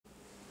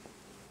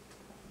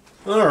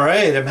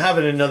Alright, I'm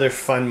having another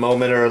fun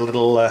moment, or a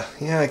little,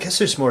 yeah, I guess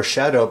there's more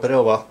shadow, but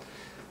oh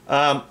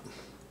well.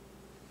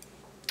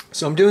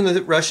 So I'm doing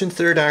the Russian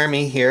Third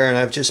Army here, and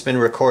I've just been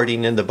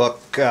recording in the book,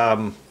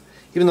 even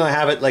though I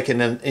have it like in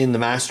the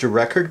master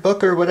record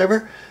book or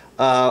whatever,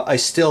 I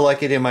still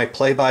like it in my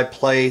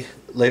play-by-play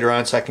later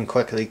on, so I can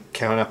quickly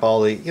count up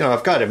all the,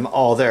 I've got them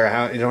all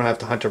there. You don't have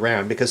to hunt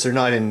around because they're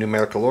not in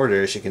numerical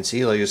order, as you can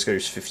see. Like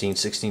there's 15,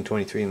 16,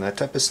 23 and that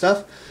type of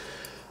stuff.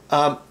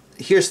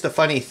 Here's the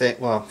funny thing,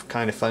 well,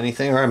 kind of funny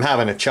thing, or I'm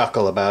having a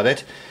chuckle about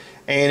it,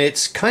 and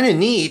it's kind of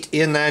neat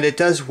in that it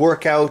does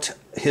work out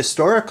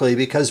historically,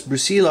 because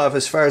Brusilov,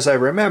 as far as I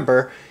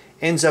remember,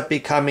 ends up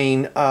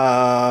becoming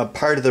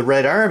part of the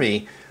Red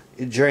Army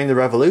during the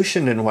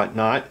Revolution and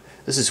whatnot.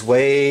 This is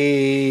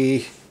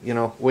way,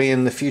 way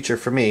in the future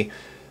for me.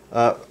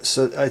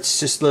 So it's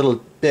just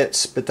little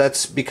bits, but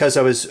that's because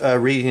I was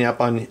reading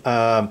up on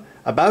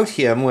about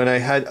him when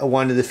I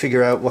wanted to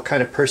figure out what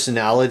kind of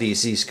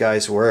personalities these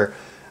guys were,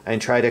 and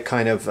try to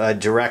kind of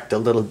direct a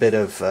little bit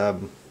of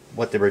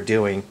what they were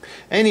doing.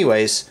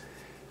 Anyways,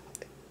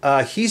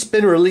 he's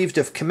been relieved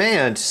of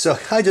command, so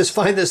I just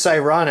find this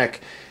ironic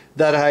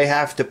that I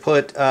have to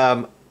put,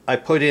 I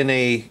put in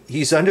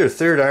he's under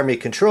Third Army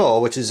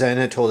control, which is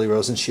Anatoly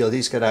Rosenshield.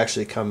 He's got to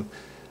actually come,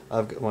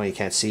 well, you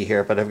can't see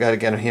here, but I've got to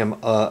get him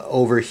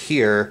over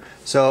here.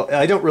 So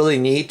I don't really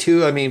need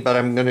to, but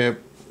I'm going to,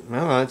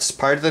 well, it's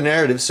part of the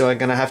narrative, so I'm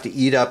going to have to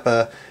eat up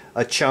a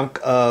chunk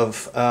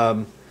of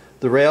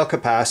the rail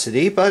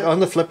capacity. But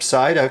on the flip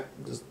side, I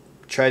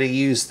try to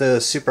use the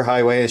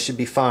superhighway. It should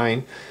be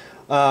fine.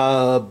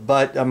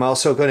 But I'm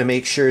also going to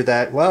make sure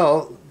that,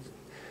 well,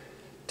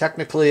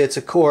 technically it's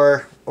a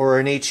core or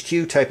an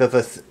HQ type of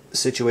a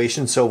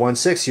situation. So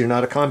 1/6, you're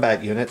not a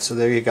combat unit. So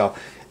there you go.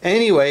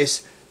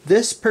 Anyways,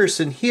 this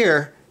person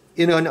here,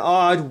 in an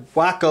odd,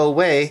 wacko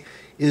way,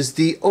 is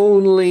the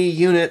only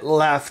unit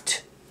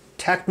left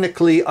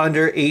technically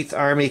under 8th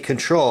Army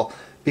control,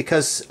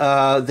 because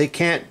I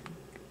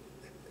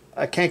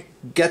can't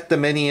get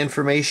them any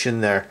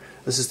information there.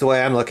 This is the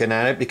way I'm looking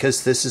at it,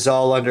 because this is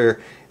all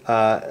under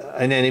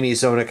an enemy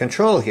zone of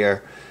control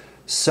here.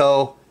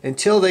 So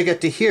until they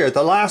get to here,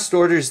 the last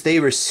orders they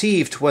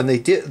received when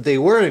they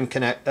were in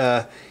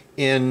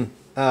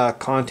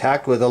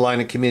contact with a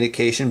line of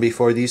communication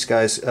before these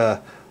guys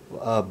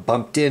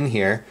bumped in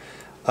here,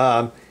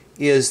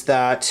 is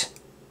that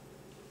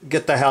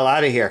get the hell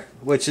out of here.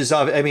 Which is,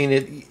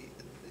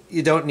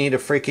 you don't need a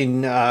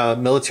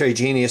freaking military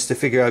genius to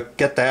figure out,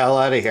 get the hell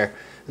out of here,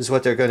 is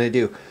what they're going to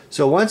do.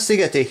 So once they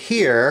get to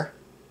here,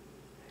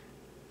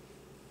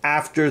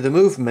 after the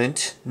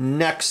movement,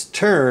 next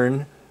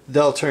turn,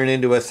 they'll turn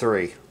into a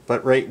 3.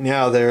 But right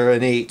now they're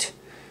an 8,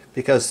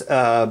 because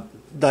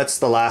that's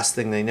the last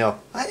thing they know.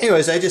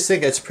 Anyways, I just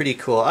think it's pretty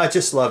cool. I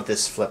just love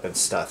this flippin'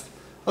 stuff.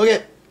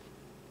 Okay.